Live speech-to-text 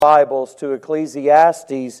Bibles to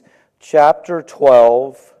Ecclesiastes chapter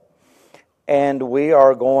 12, and we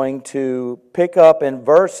are going to pick up in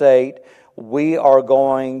verse 8. We are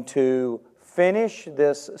going to finish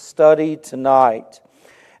this study tonight.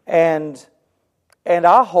 And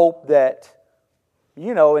I hope that,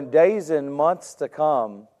 in days and months to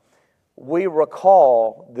come, we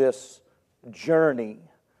recall this journey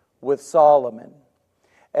with Solomon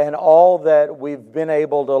and all that we've been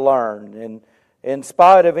able to learn. And in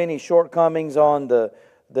spite of any shortcomings on the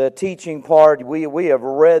teaching part, we have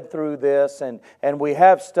read through this and we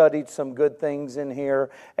have studied some good things in here.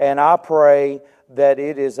 And I pray that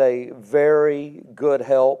it is a very good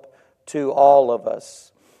help to all of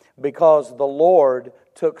us, because the Lord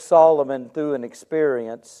took Solomon through an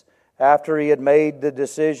experience after he had made the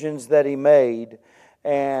decisions that he made,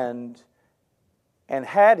 and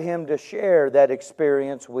had him to share that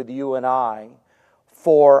experience with you and I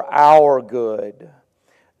for our good.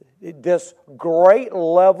 This great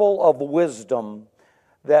level of wisdom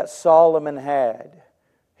that Solomon had,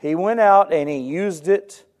 he went out and he used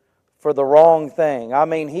it for the wrong thing. I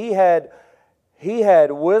mean, he had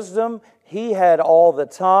wisdom, he had all the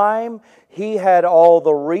time, he had all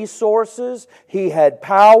the resources, he had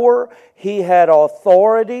power, he had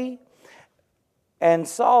authority, and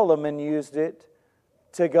Solomon used it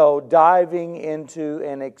to go diving into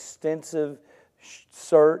an extensive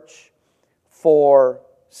search for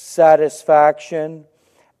satisfaction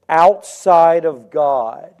outside of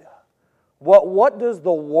God. What does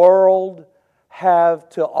the world have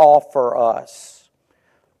to offer us?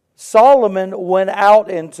 Solomon went out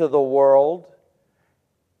into the world,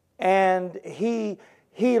 and he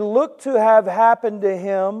looked to have happened to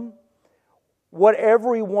him what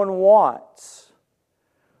everyone wants.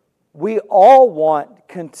 We all want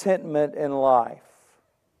contentment in life.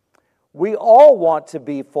 We all want to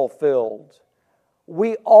be fulfilled.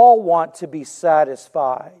 We all want to be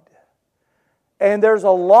satisfied. And there's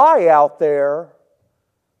a lie out there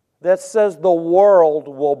that says the world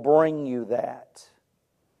will bring you that.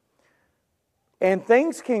 And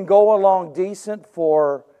things can go along decent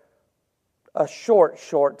for a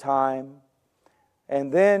short time,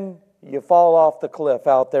 and then you fall off the cliff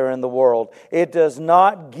out there in the world. It does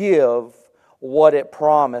not give what it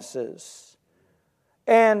promises.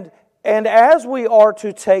 And as we are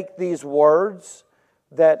to take these words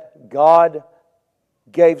that God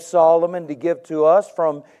gave Solomon to give to us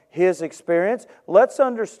from his experience, let's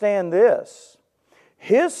understand this.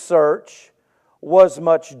 His search was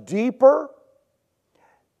much deeper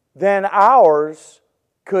than ours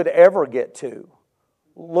could ever get to.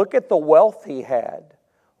 Look at the wealth he had.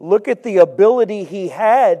 Look at the ability he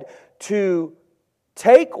had to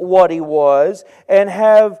take what he was and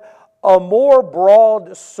have a more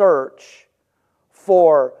broad search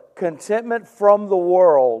for contentment from the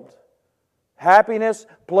world, happiness,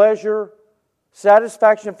 pleasure,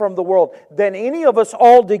 satisfaction from the world than any of us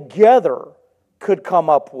all together could come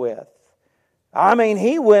up with. I mean,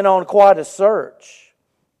 he went on quite a search.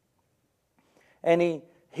 And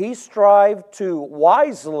he strived to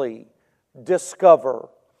wisely discover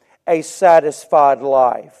a satisfied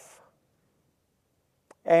life.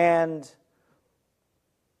 And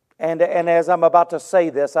as I'm about to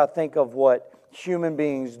say this, I think of what human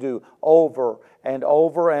beings do over and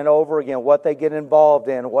over and over again, what they get involved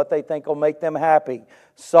in, what they think will make them happy.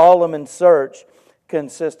 Solomon's search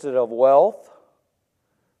consisted of wealth,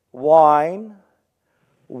 wine,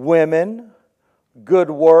 women,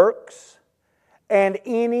 good works, and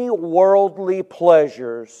any worldly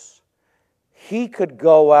pleasures he could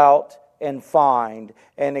go out and find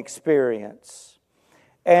and experience.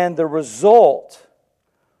 And the result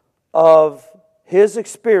of his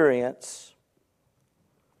experience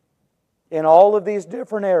in all of these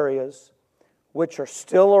different areas, which are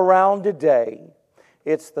still around today,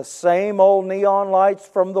 it's the same old neon lights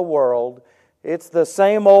from the world. It's the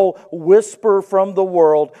same old whisper from the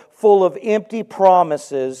world, full of empty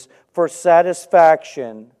promises for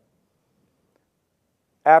satisfaction.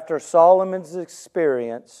 After Solomon's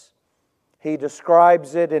experience, he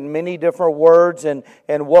describes it in many different words, and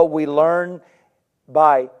what we learn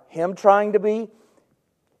by him trying to be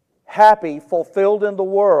happy, fulfilled in the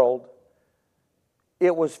world,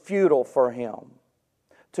 it was futile for him.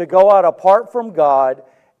 To go out apart from God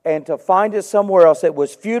and to find it somewhere else, it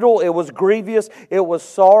was futile, it was grievous, it was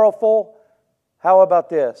sorrowful. How about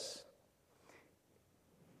this?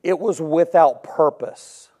 It was without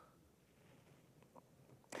purpose.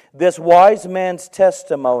 This wise man's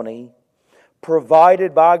testimony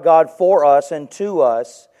provided by God for us and to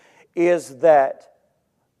us is that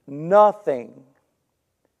nothing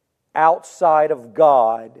outside of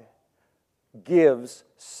God gives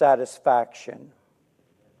satisfaction.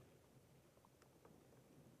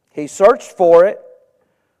 He searched for it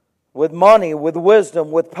with money, with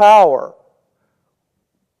wisdom, with power,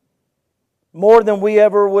 more than we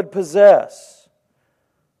ever would possess.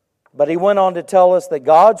 But he went on to tell us that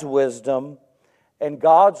God's wisdom and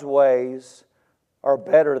God's ways are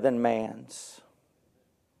better than man's.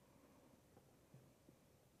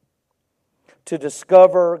 To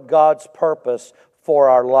discover God's purpose for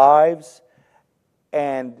our lives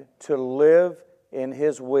and to live in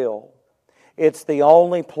His will. It's the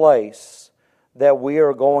only place that we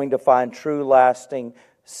are going to find true lasting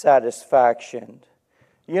satisfaction.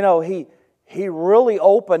 You know, he really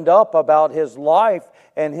opened up about his life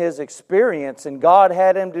and his experience, and God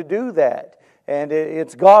had him to do that. And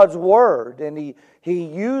it's God's Word, and he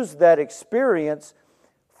used that experience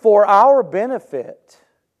for our benefit.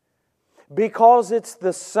 Because it's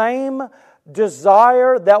the same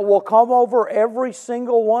desire that will come over every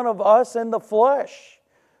single one of us in the flesh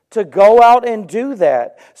to go out and do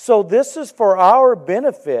that. So this is for our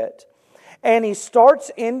benefit. And he starts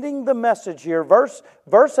ending the message here. Verse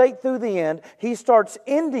 8 through the end, he starts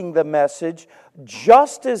ending the message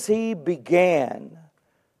just as he began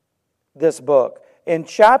this book. In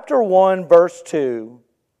chapter 1, verse 2,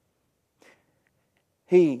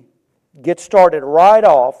 he gets started right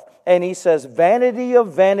off. And he says, "Vanity of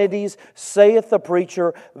vanities, saith the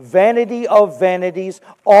preacher, vanity of vanities,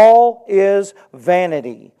 all is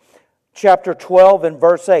vanity." Chapter 12 and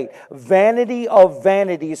verse 8, "Vanity of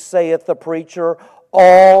vanities, saith the preacher,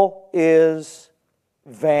 all is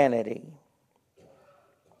vanity."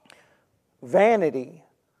 Vanity.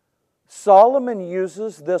 Solomon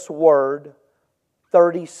uses this word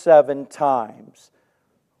 37 times.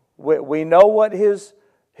 We know what his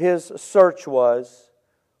search was.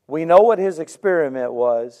 We know what his experiment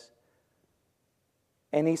was.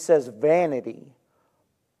 And he says vanity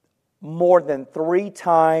more than 3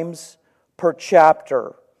 times per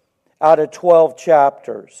chapter out of 12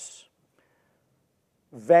 chapters.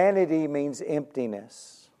 Vanity means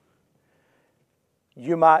emptiness.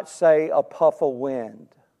 You might say a puff of wind,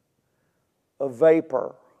 a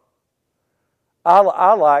vapor.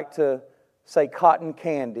 I like to say cotton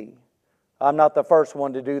candy. I'm not the first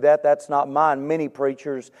one to do that. That's not mine. Many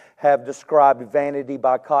preachers have described vanity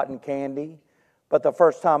by cotton candy. But the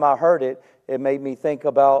first time I heard it, it made me think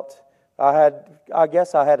about, I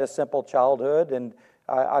guess I had a simple childhood, and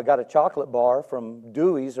I got a chocolate bar from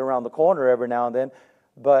Dewey's around the corner every now and then.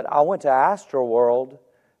 But I went to Astroworld,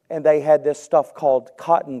 and they had this stuff called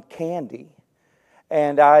cotton candy.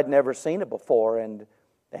 And I had never seen it before. And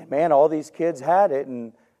man, all these kids had it,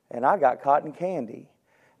 and I got cotton candy.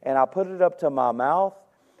 And I put it up to my mouth,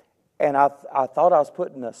 and I thought I was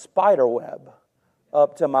putting a spider web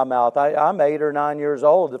up to my mouth. I'm 8 or 9 years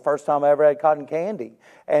old, the first time I ever had cotton candy.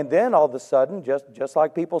 And then all of a sudden, just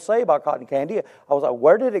like people say about cotton candy, I was like,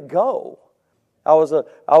 where did it go? I was a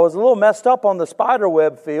little messed up on the spider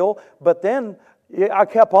web feel, but then I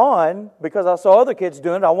kept on because I saw other kids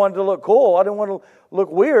doing it. I wanted to look cool. I didn't want to look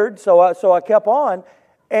weird, so I kept on,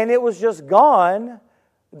 and it was just gone.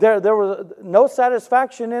 There was no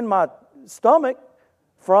satisfaction in my stomach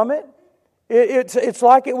from it. It's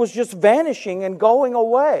like it was just vanishing and going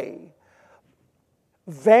away.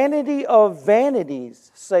 Vanity of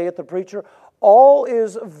vanities, saith the preacher. All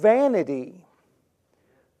is vanity.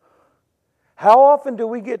 How often do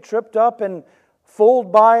we get tripped up and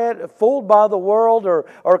fooled by it, fooled by the world, or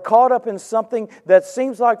caught up in something that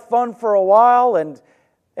seems like fun for a while, and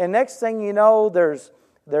next thing you know, there's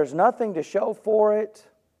nothing to show for it.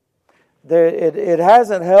 It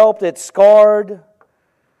hasn't helped. It's scarred.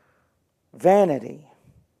 Vanity.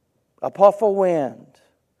 A puff of wind.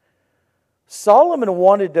 Solomon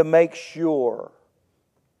wanted to make sure,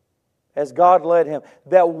 as God led him,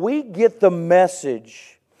 that we get the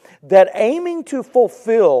message that aiming to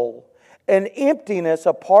fulfill an emptiness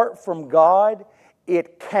apart from God,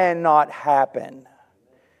 it cannot happen.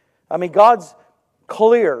 I mean, God's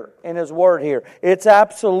clear in His Word here. It's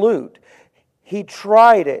absolute. He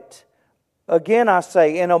tried it. Again, I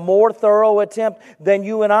say, in a more thorough attempt than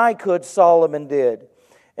you and I could, Solomon did.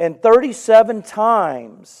 And 37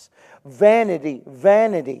 times, vanity,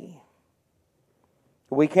 vanity.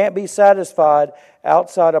 We can't be satisfied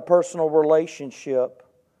outside a personal relationship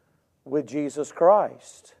with Jesus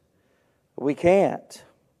Christ. We can't.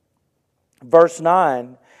 Verse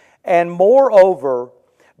 9, and moreover,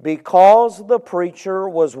 because the preacher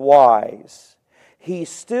was wise, he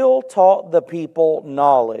still taught the people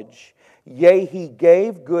knowledge. Yea, he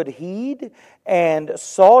gave good heed and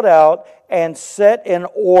sought out and set in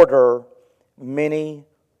order many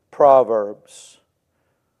proverbs.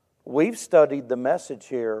 We've studied the message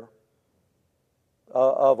here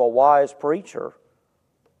of a wise preacher,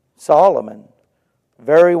 Solomon.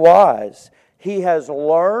 Very wise. He has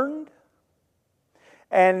learned,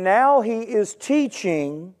 and now he is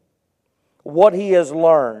teaching what he has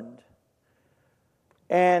learned.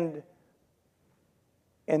 And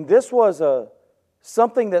this was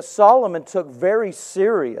something that Solomon took very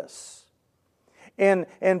serious in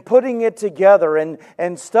putting it together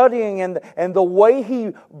and studying, and the way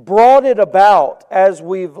he brought it about as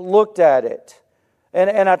we've looked at it.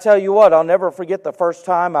 And I tell you what, I'll never forget the first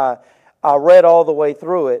time I read all the way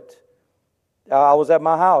through it. I was at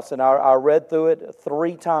my house and I read through it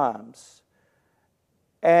 3 times.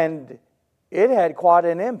 And it had quite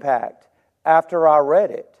an impact after I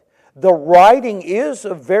read it. The writing is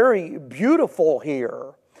very beautiful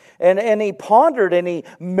here. And he pondered and he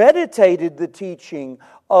meditated the teaching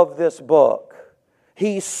of this book.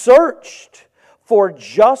 He searched for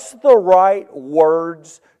just the right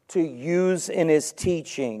words to use in his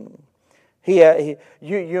teaching. You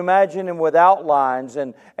imagine him with outlines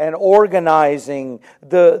and organizing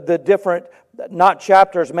the different, not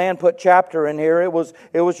chapters. Man put chapter in here. It was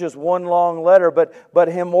just one long letter, but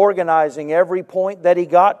him organizing every point that he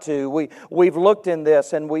got to. We've looked in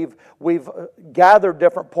this and we've gathered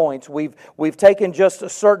different points. We've taken just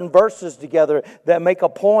certain verses together that make a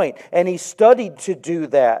point, and he studied to do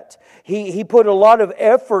that. He put a lot of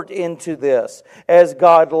effort into this as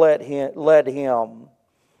God led him.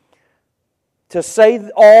 To say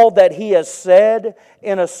all that he has said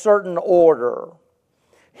in a certain order.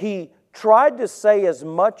 He tried to say as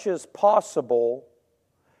much as possible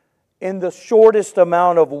in the shortest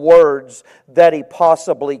amount of words that he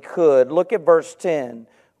possibly could. Look at verse 10.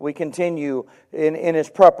 We continue in his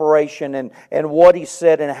preparation and what he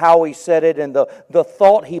said and how he said it and the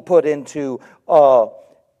thought he put into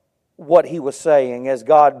what he was saying as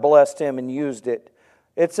God blessed him and used it.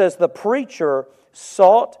 It says, the preacher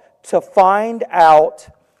sought to find out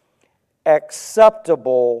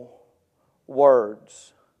acceptable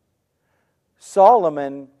words.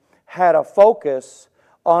 Solomon had a focus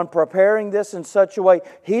on preparing this in such a way.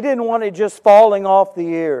 He didn't want it just falling off the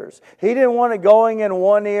ears. He didn't want it going in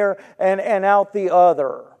one ear and out the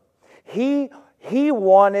other. He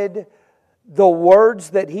wanted the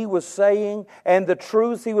words that he was saying and the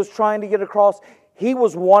truths he was trying to get across, he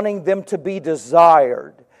was wanting them to be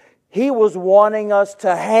desired. He was wanting us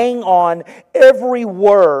to hang on every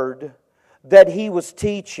word that he was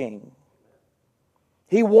teaching.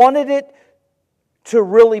 He wanted it to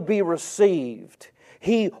really be received.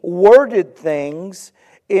 He worded things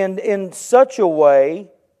in such a way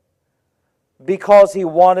because he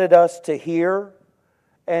wanted us to hear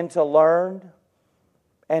and to learn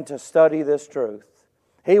and to study this truth.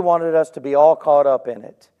 He wanted us to be all caught up in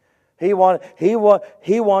it. He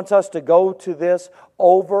wants us to go to this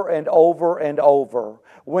over and over and over.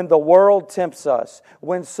 When the world tempts us,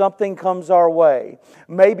 when something comes our way,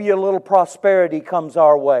 maybe a little prosperity comes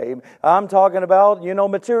our way. I'm talking about,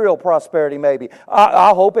 material prosperity maybe.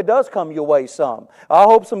 I hope it does come your way some. I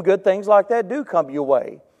hope some good things like that do come your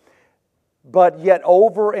way. But yet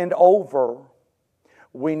over and over,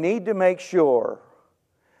 we need to make sure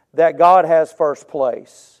that God has first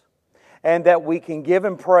place. And that we can give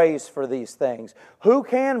Him praise for these things. Who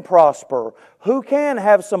can prosper? Who can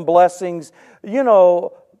have some blessings,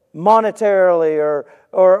 monetarily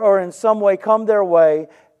or in some way come their way,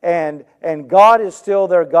 and God is still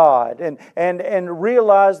their God, and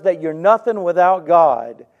realize that you're nothing without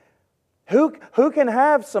God? Who can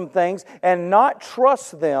have some things and not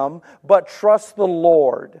trust them, but trust the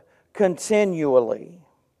Lord continually?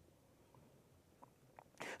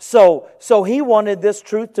 So he wanted this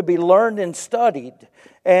truth to be learned and studied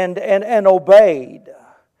and obeyed.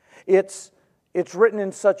 It's written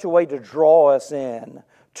in such a way to draw us in,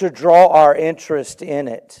 to draw our interest in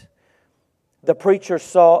it. The preacher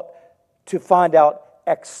sought to find out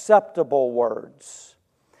acceptable words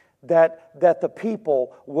that the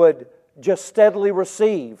people would just steadily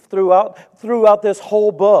receive throughout this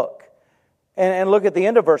whole book. And look at the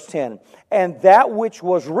end of verse 10. And that which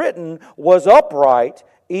was written was upright,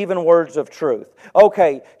 even words of truth.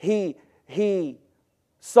 Okay, he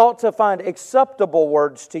sought to find acceptable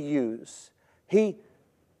words to use. He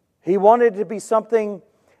wanted it to be something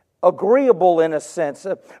agreeable in a sense,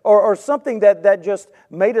 or something that just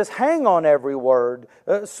made us hang on every word,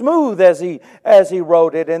 smooth as he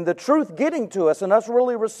wrote it, and the truth getting to us and us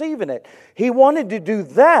really receiving it. He wanted to do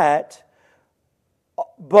that,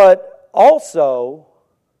 but also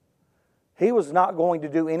he was not going to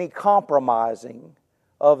do any compromising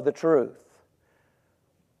of the truth.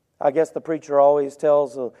 I guess the preacher always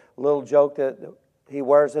tells a little joke that He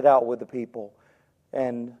wears it out with the people.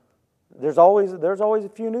 And there's always a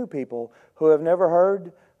few new people who have never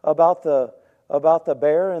heard about the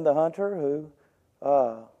bear and the hunter who,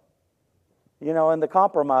 in the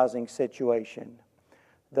compromising situation.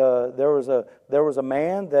 There was a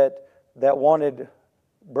man that wanted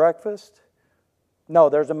breakfast. No,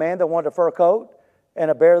 there's a man that wanted a fur coat and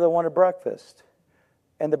a bear that wanted breakfast.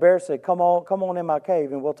 And the bear said, come on in my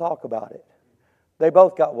cave and we'll talk about it. They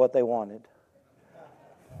both got what they wanted.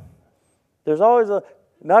 There's always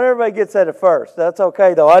not everybody gets that at first. That's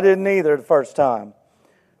okay though. I didn't either the first time.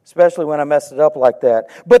 Especially when I messed it up like that.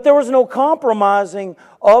 But there was no compromising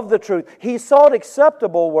of the truth. He sought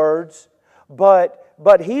acceptable words, but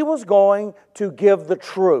he was going to give the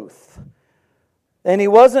truth. And he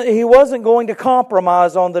wasn't going to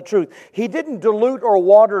compromise on the truth. He didn't dilute or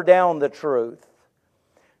water down the truth.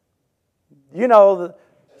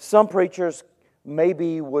 Some preachers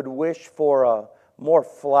maybe would wish for a more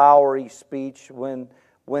flowery speech when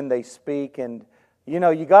they speak. And,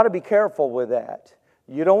 you got to be careful with that.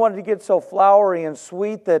 You don't want it to get so flowery and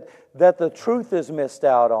sweet that the truth is missed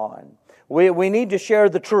out on. We need to share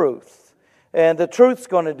the truth. And the truth's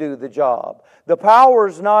going to do the job. The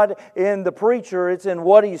power's not in the preacher, it's in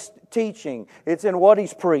what he's teaching. It's in what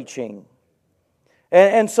he's preaching.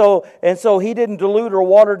 And so he didn't dilute or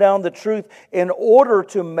water down the truth in order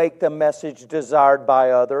to make the message desired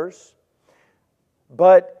by others.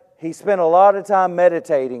 But he spent a lot of time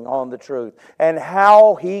meditating on the truth and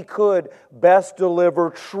how he could best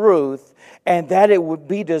deliver truth and that it would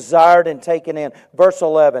be desired and taken in. Verse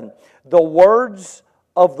 11, the words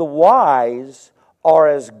of the wise are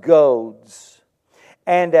as goads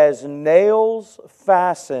and as nails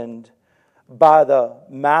fastened by the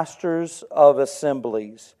masters of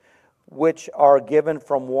assemblies, which are given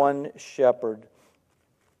from one shepherd.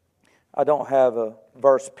 I don't have a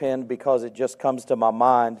verse pinned because it just comes to my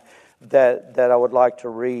mind that I would like to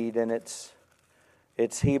read, and it's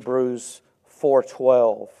Hebrews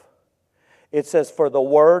 4:12. It says, "For the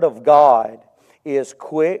word of God is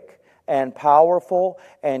quick and powerful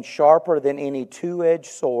and sharper than any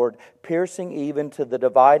two-edged sword, piercing even to the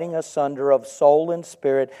dividing asunder of soul and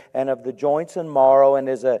spirit and of the joints and marrow, and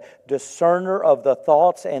is a discerner of the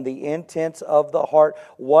thoughts and the intents of the heart."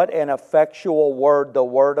 What an effectual word the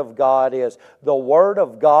Word of God is. The Word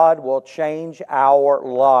of God will change our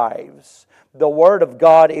lives. The Word of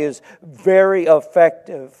God is very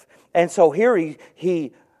effective. And so here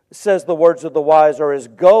he says the words of the wise are as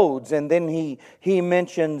goads, and then he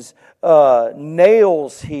mentions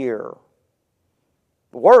nails here.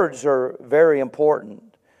 Words are very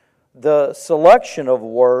important. The selection of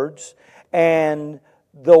words and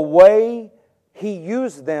the way he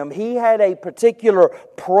used them, he had a particular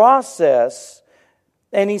process,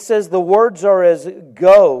 and he says the words are as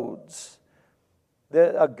goads.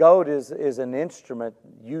 A goad is an instrument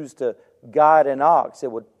used to guide an ox.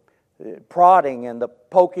 It would prodding and the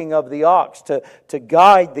poking of the ox to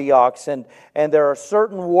guide the ox, and there are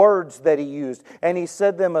certain words that he used, and he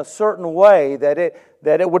said them a certain way that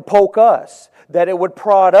it would poke us, that it would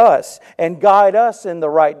prod us and guide us in the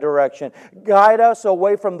right direction, guide us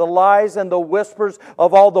away from the lies and the whispers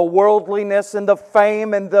of all the worldliness and the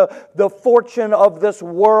fame and the fortune of this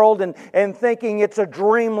world, and thinking it's a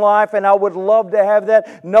dream life and I would love to have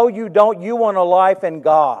that. No, you don't. You want a life in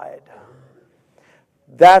God.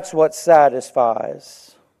 That's what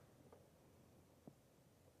satisfies.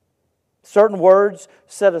 Certain words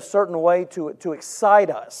said a certain way to excite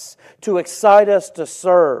us to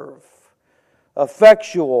serve.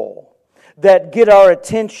 Effectual, that get our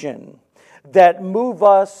attention, that move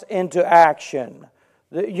us into action.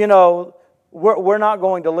 We're not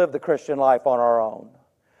going to live the Christian life on our own.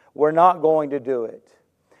 We're not going to do it.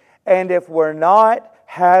 And if we're not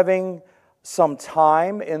having some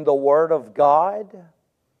time in the Word of God,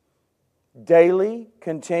 daily,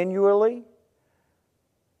 continually,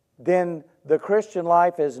 then the Christian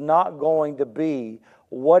life is not going to be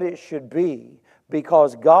what it should be,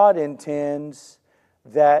 because God intends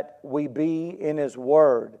that we be in His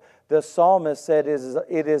Word. The psalmist said,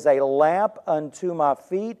 "It is a lamp unto my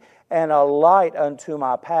feet and a light unto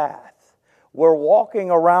my path." We're walking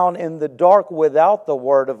around in the dark without the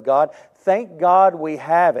Word of God. Thank God we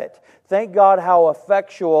have it. Thank God how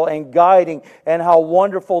effectual and guiding and how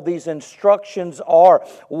wonderful these instructions are.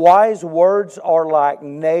 Wise words are like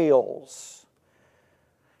nails.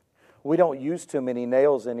 We don't use too many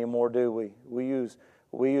nails anymore, do we? We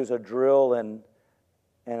use a drill and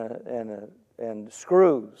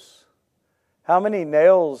screws. How many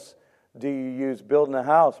nails do you use building a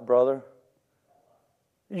house, brother?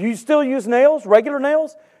 You still use nails? Regular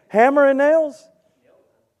nails? Hammer and nails?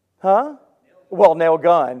 Huh? Well, nail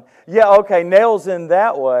gun. Yeah, okay, nails in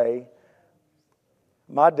that way.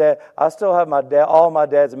 My dad, I still have all my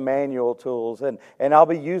dad's manual tools, and I'll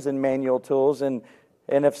be using manual tools, and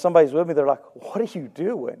if somebody's with me, they're like, "What are you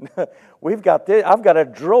doing?" We've got this. I've got a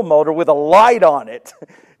drill motor with a light on it.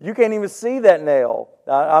 You can't even see that nail.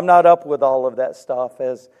 I'm not up with all of that stuff,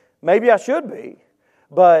 as maybe I should be,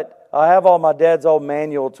 but I have all my dad's old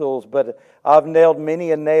manual tools. But I've nailed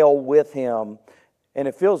many a nail with him, and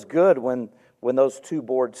it feels good when those two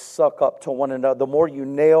boards suck up to one another. The more you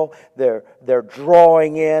nail, they're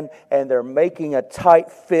drawing in and they're making a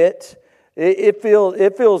tight fit. It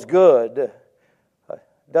feels good. It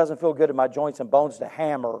doesn't feel good in my joints and bones to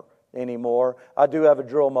hammer anymore. I do have a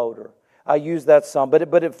drill motor. I use that some, but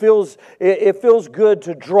it feels good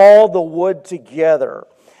to draw the wood together.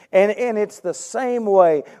 And it's the same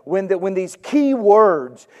way when these key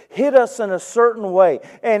words hit us in a certain way,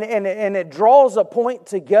 and it draws a point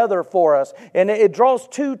together for us, and it draws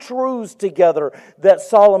two truths together that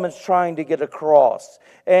Solomon's trying to get across,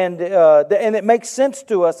 and it makes sense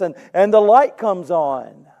to us, and the light comes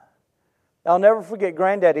on. I'll never forget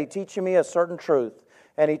Granddaddy teaching me a certain truth,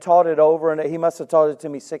 and he taught it over, and he must have taught it to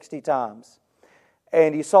me 60 times,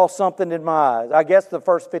 and he saw something in my eyes. I guess the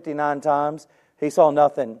first 59 times, he saw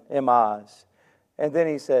nothing in my eyes. And then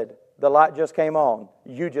he said, "The light just came on.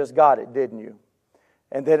 You just got it, didn't you?"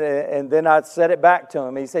 And then I said it back to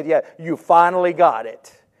him. He said, "Yeah, you finally got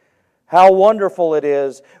it." How wonderful it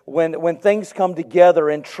is when things come together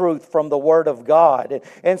in truth from the Word of God.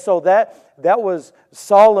 And so that was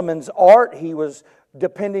Solomon's art. He was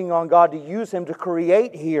depending on God to use him to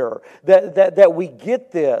create here. That we get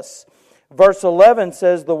this. Verse 11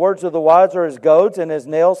 says, "The words of the wise are as goads, and as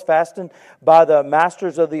nails fastened by the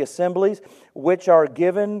masters of the assemblies, which are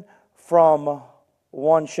given from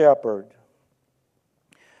one shepherd."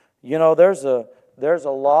 You know, there's a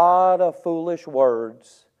lot of foolish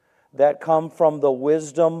words that come from the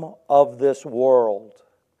wisdom of this world.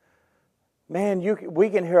 Man, we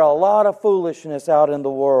can hear a lot of foolishness out in the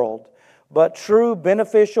world. But true,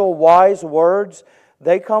 beneficial, wise words,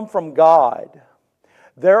 they come from God.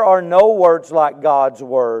 There are no words like God's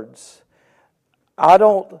words.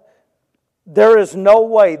 There is no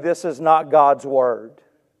way this is not God's Word.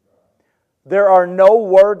 There are no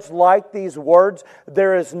words like these words.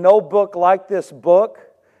 There is no book like this book.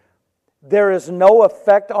 There is no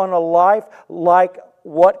effect on a life like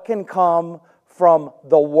what can come from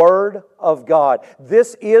the Word of God.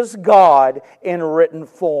 This is God in written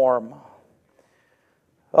form.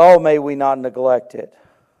 Oh, may we not neglect it.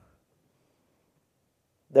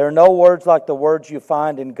 There are no words like the words you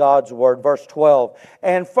find in God's Word. Verse 12,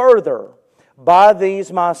 "And further, by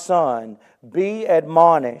these, my son, be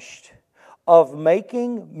admonished. Of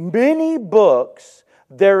making many books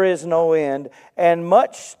there is no end, and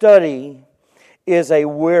much study is a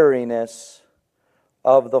weariness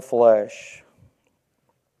of the flesh."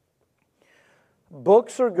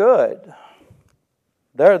 Books are good.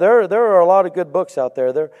 There are a lot of good books out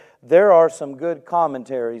there. There are some good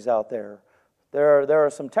commentaries out there. There are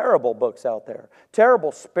some terrible books out there.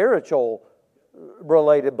 Terrible spiritual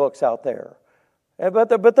related books out there.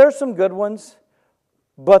 But there's some good ones.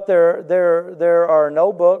 But there are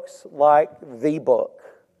no books like the book.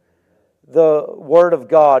 The Word of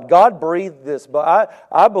God. God breathed this book.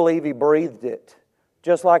 I believe He breathed it.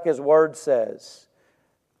 Just like His Word says.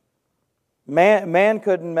 Man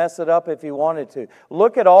couldn't mess it up if he wanted to.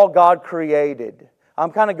 Look at all God created.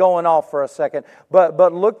 I'm kind of going off for a second.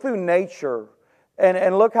 But look through nature.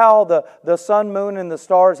 And look how the sun, moon, and the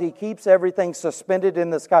stars, He keeps everything suspended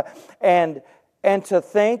in the sky. And to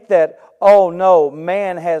think that, oh no,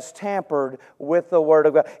 man has tampered with the Word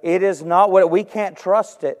of God. It is not what, we can't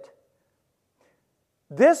trust it.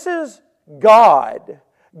 This is God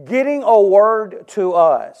getting a word to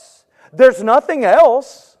us. There's nothing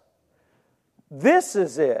else. This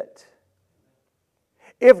is it.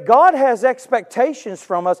 If God has expectations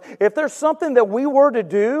from us, if there's something that we were to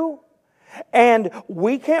do, and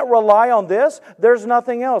we can't rely on this, there's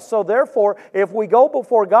nothing else. So therefore, if we go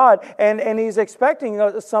before God and He's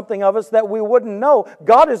expecting something of us that we wouldn't know,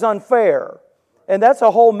 God is unfair. And that's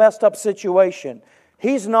a whole messed up situation.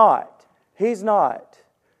 He's not. He's not.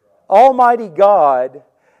 Almighty God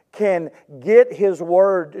can get His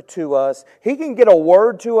word to us. He can get a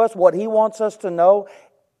word to us, what He wants us to know,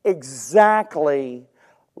 exactly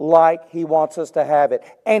like He wants us to have it.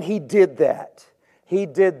 And He did that. He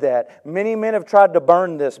did that. Many men have tried to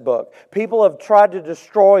burn this book. People have tried to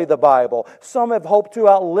destroy the Bible. Some have hoped to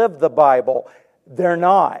outlive the Bible. They're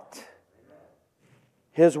not.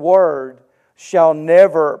 His word shall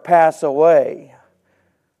never pass away.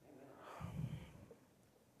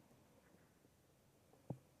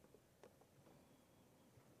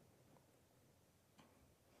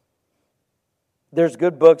 There's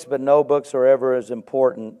good books, but no books are ever as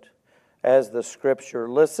important as the Scripture.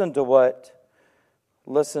 Listen to what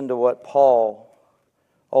Paul,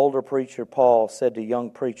 older preacher Paul, said to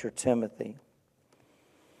young preacher Timothy.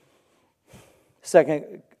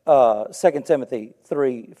 2 Timothy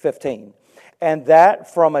 3:15. And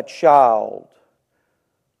that from a child.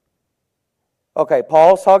 Okay,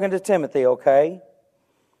 Paul's talking to Timothy, okay?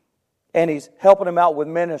 And he's helping him out with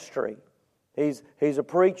ministry. He's a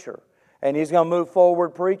preacher. And he's going to move forward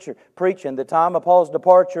preaching. The time of Paul's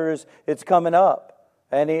departure it's coming up.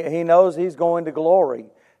 And he knows he's going to glory.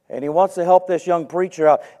 And he wants to help this young preacher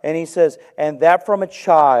out. And he says, and that from a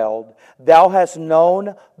child thou hast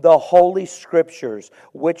known the holy Scriptures,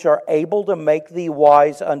 which are able to make thee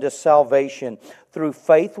wise unto salvation through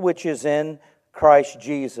faith which is in Christ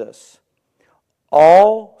Jesus.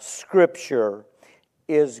 All Scripture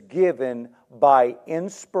is given by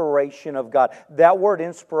inspiration of God. That word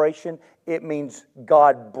inspiration, it means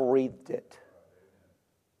God breathed it.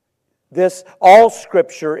 All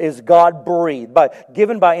Scripture is God-breathed,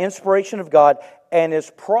 given by inspiration of God, and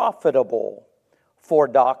is profitable for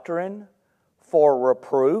doctrine, for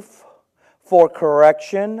reproof, for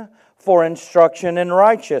correction, for instruction in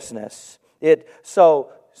righteousness. So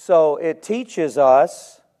it teaches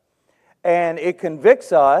us, and it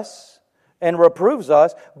convicts us, and reproves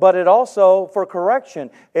us, but it also, for correction,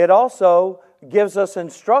 it also gives us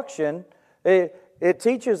instruction. It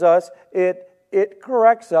teaches us, it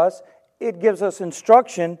corrects us, it gives us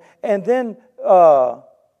instruction, and then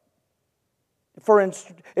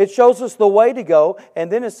it shows us the way to go,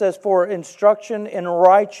 and then it says for instruction in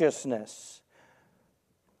righteousness,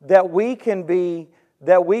 that we can be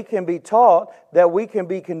taught, that we can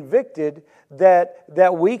be convicted,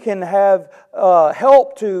 that we can have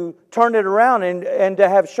help to turn it around and to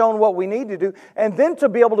have shown what we need to do, and then to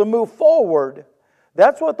be able to move forward.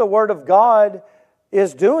 That's what the Word of God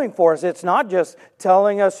is doing for us. It's not just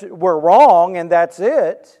telling us we're wrong and that's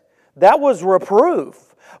it. That was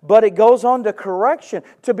reproof. But it goes on to correction,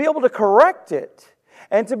 to be able to correct it,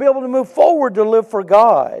 and to be able to move forward to live for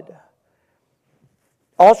God.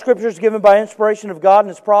 All Scripture is given by inspiration of God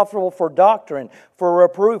and is profitable for doctrine, for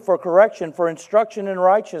reproof, for correction, for instruction in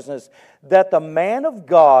righteousness, that the man of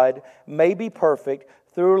God may be perfect,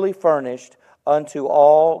 thoroughly furnished unto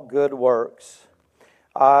all good works.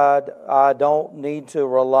 I don't need to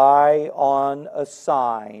rely on a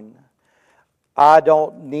sign. I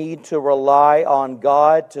don't need to rely on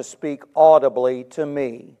God to speak audibly to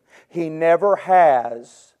me. He never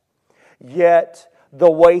has, yet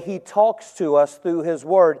the way He talks to us through His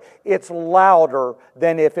Word, it's louder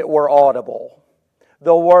than if it were audible.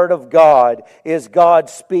 The Word of God is God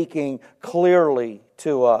speaking clearly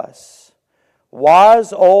to us.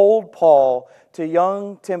 Wise old Paul to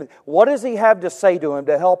young Timothy, what does he have to say to him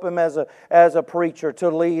to help him as a preacher, to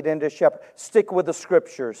lead and to shepherd? Stick with the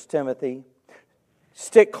Scriptures, Timothy.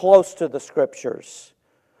 Stick close to the Scriptures.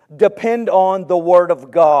 Depend on the Word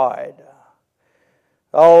of God.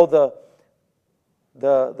 Oh,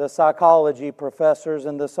 the psychology professors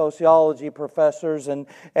and the sociology professors and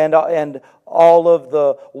all of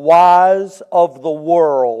the wise of the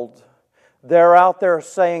world, they're out there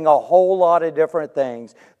saying a whole lot of different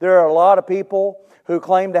things. There are a lot of people who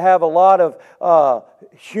claim to have a lot of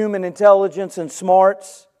human intelligence and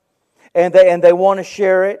smarts, and they want to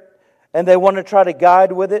share it, and they want to try to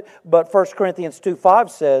guide with it. But 1 Corinthians 2:5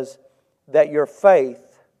 says that your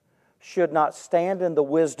faith should not stand in the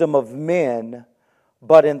wisdom of men,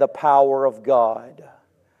 but in the power of God.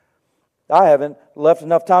 I haven't left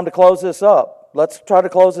enough time to close this up. Let's try to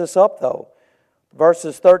close this up, though.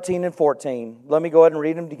 Verses 13 and 14. Let me go ahead and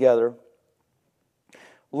read them together.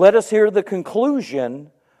 Let us hear the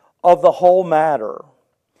conclusion of the whole matter.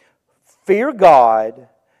 Fear God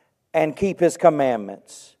and keep His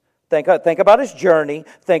commandments. Think about His journey.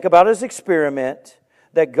 Think about His experiment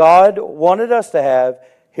that God wanted us to have.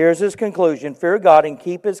 Here's His conclusion. Fear God and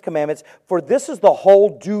keep His commandments, for this is the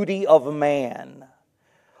whole duty of man.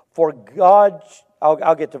 For God,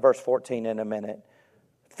 I'll get to verse 14 in a minute.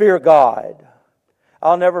 Fear God.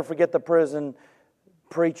 I'll never forget the prison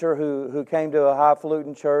preacher who came to a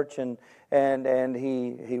highfalutin church and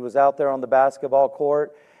he was out there on the basketball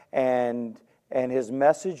court and his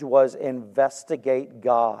message was investigate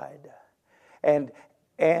God. And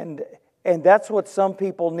that's what some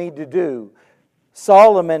people need to do.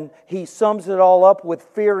 Solomon, he sums it all up with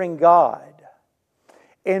fearing God.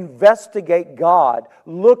 Investigate God.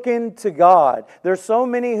 Look into God. There's so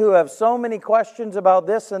many who have so many questions about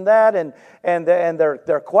this and that, and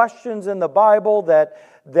they're questions in the Bible that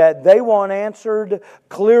they want answered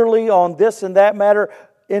clearly on this and that matter.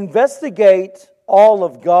 Investigate all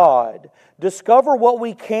of God. Discover what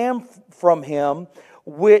we can from Him,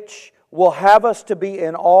 which will have us to be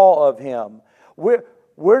in awe of Him.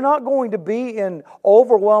 We're not going to be in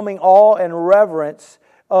overwhelming awe and reverence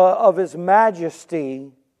of His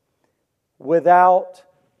majesty without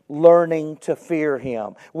learning to fear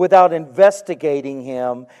Him, without investigating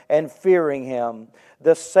Him and fearing Him.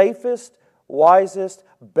 The safest, wisest,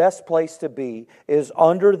 best place to be is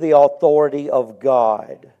under the authority of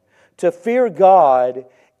God. To fear God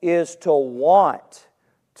is to want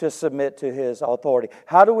to submit to His authority.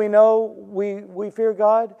 How do we know we fear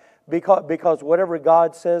God? Because whatever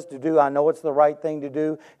God says to do, I know it's the right thing to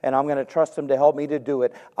do, and I'm going to trust Him to help me to do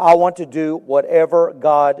it. I want to do whatever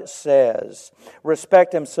God says.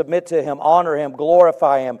 Respect Him, submit to Him, honor Him,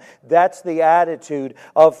 glorify Him. That's the attitude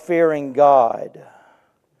of fearing God.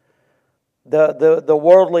 The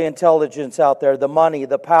worldly intelligence out there, the money,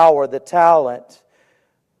 the power, the talent.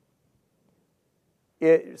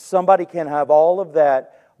 Somebody can have all of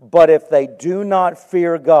that, but if they do not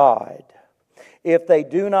fear God, if they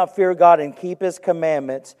do not fear God and keep His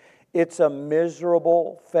commandments, it's a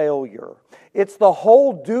miserable failure. It's the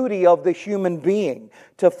whole duty of the human being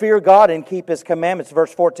to fear God and keep His commandments.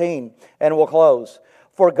 Verse 14, and we'll close.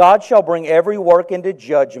 For God shall bring every work into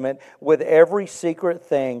judgment with every secret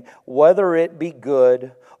thing, whether it be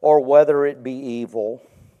good or whether it be evil.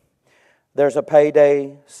 There's a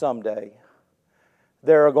payday someday.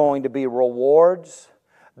 There are going to be rewards.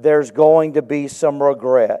 There's going to be some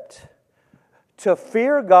regret. To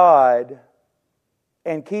fear God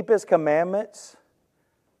and keep His commandments,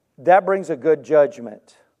 that brings a good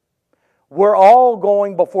judgment. We're all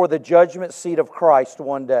going before the judgment seat of Christ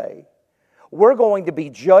one day. We're going to be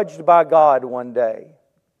judged by God one day.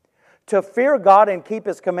 To fear God and keep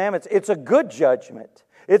His commandments, it's a good judgment.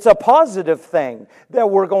 It's a positive thing that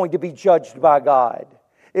we're going to be judged by God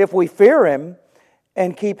if we fear Him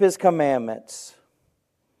and keep His commandments.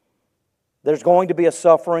 There's going to be a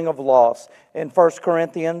suffering of loss. In 1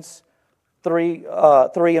 Corinthians 3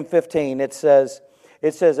 and 15, it says,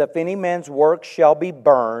 if any man's work shall be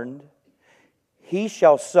burned, he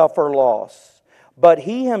shall suffer loss. But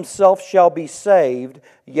he himself shall be saved,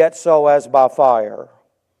 yet so as by fire.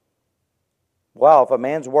 Wow, if a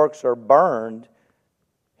man's works are burned,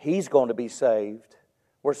 he's going to be saved.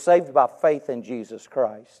 We're saved by faith in Jesus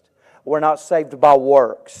Christ. We're not saved by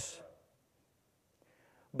works.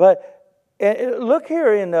 But look here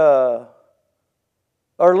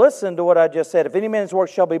or listen to what I just said. If any man's work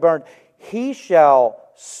shall be burned, he shall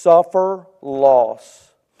suffer loss.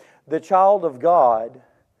 The child of God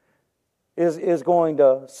is going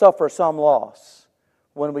to suffer some loss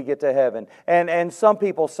when we get to heaven. And some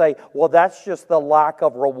people say, well, that's just the lack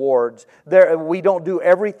of rewards. We don't do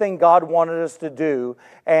everything God wanted us to do.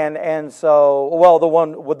 And so, well,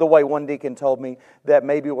 the way one deacon told me that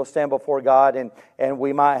maybe we'll stand before God and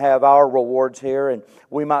we might have our rewards here and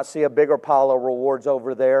we might see a bigger pile of rewards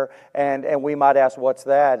over there and we might ask, what's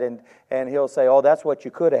that? And he'll say, oh, that's what you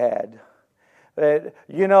could have had.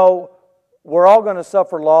 We're all going to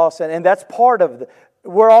suffer loss and that's part of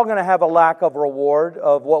we're all going to have a lack of reward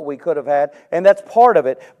of what we could have had, and that's part of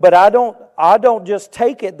it. But I don't just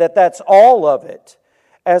take it that that's all of it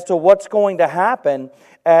as to what's going to happen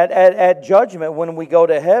at judgment when we go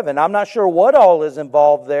to heaven. I'm not sure what all is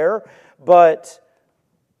involved there, but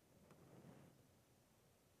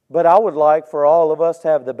I would like for all of us to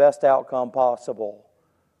have the best outcome possible.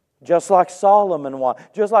 Just like Solomon wanted.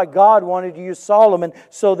 Just like God wanted to use Solomon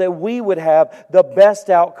so that we would have the best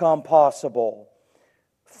outcome possible.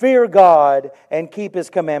 Fear God and keep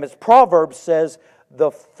His commandments. Proverbs says,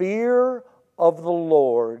 the fear of the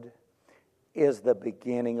Lord is the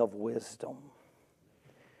beginning of wisdom.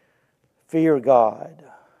 Fear God.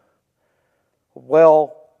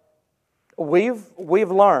 Well, we've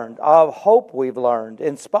learned. I hope we've learned.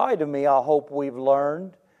 In spite of me, I hope we've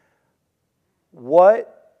learned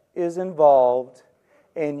what is involved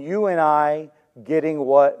in you and I getting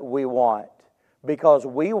what we want. Because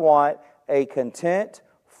we want a content,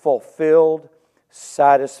 fulfilled,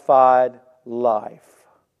 satisfied life.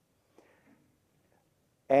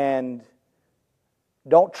 And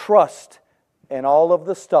don't trust in all of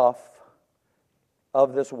the stuff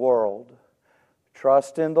of this world.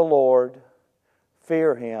 Trust in the Lord,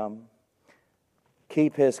 fear Him,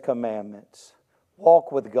 keep His commandments,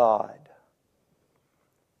 walk with God.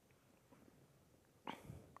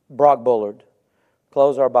 Brock Bullard,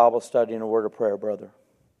 close our Bible study in a word of prayer, brother.